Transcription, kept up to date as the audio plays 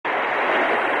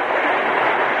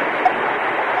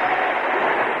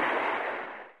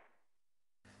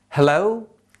Hello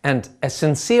and a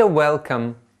sincere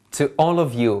welcome to all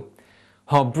of you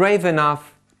who are brave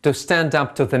enough to stand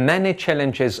up to the many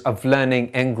challenges of learning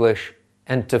English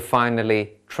and to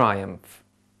finally triumph.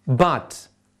 But,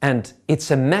 and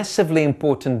it's a massively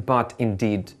important but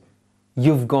indeed,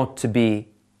 you've got to be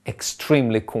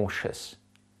extremely cautious.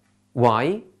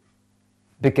 Why?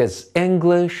 Because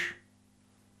English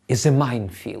is a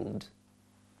minefield.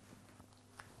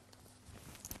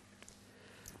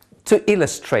 To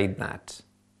illustrate that,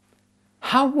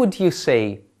 how would you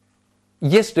say,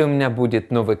 если у меня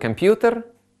будет новый компьютер,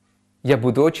 я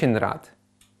буду очень рад?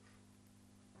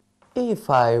 If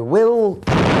I will...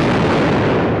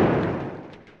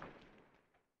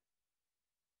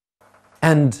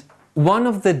 And one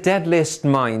of the deadliest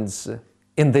mines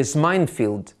in this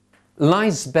minefield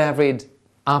lies buried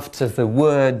after the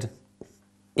word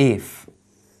if.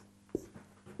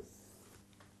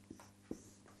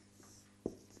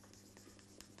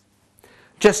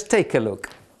 Just take a look.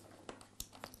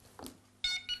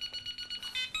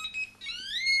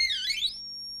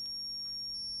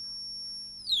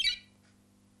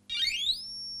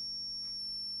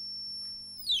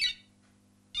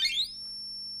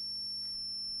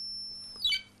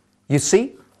 You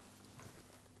see?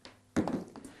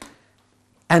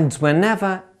 And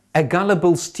whenever a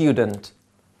gullible student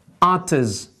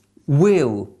utters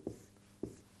will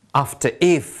after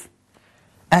if,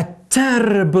 a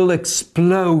terrible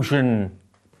explosion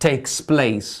takes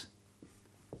place.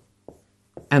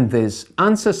 And this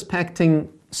unsuspecting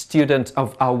student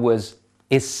of ours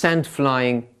is sent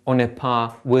flying on a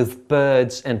par with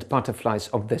birds and butterflies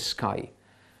of the sky.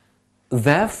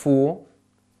 Therefore,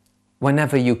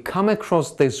 whenever you come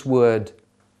across this word,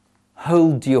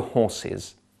 hold your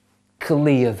horses,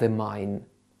 clear the mine.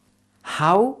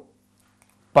 How?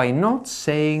 By not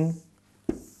saying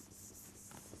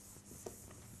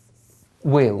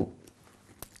will.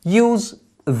 Use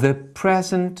the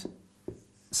present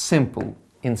simple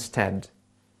instead,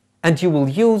 and you will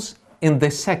use in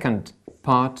the second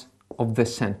part of the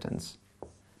sentence.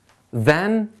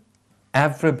 Then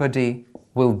everybody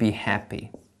will be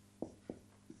happy.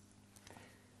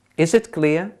 Is it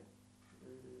clear?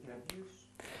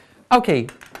 Okay,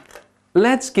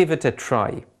 let's give it a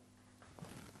try.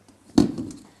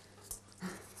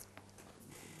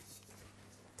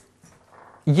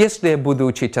 Если я буду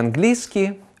учить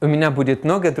английский, у меня будет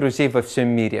много друзей во всем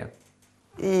мире.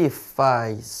 If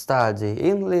I study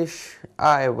English,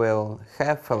 I will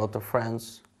have a lot of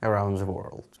friends around the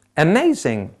world.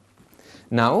 Amazing!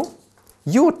 Now,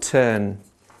 your turn.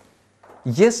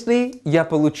 Если я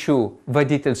получу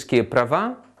водительские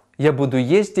права, я буду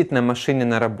ездить на машине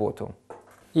на работу.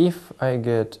 If I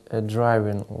get a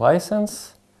driving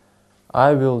license,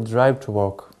 I will drive to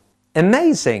work.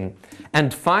 Amazing!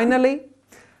 And finally,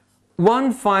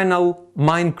 one final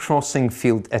mind-crossing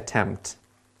field attempt.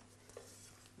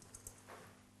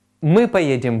 Мы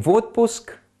поедем в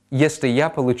отпуск, если я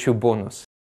получу бонус.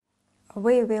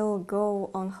 We will go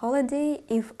on holiday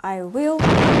if I will.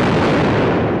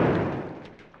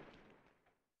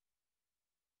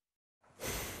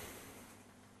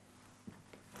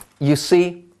 You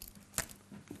see,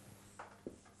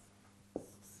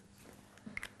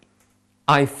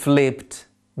 I flipped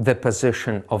the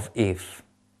position of if.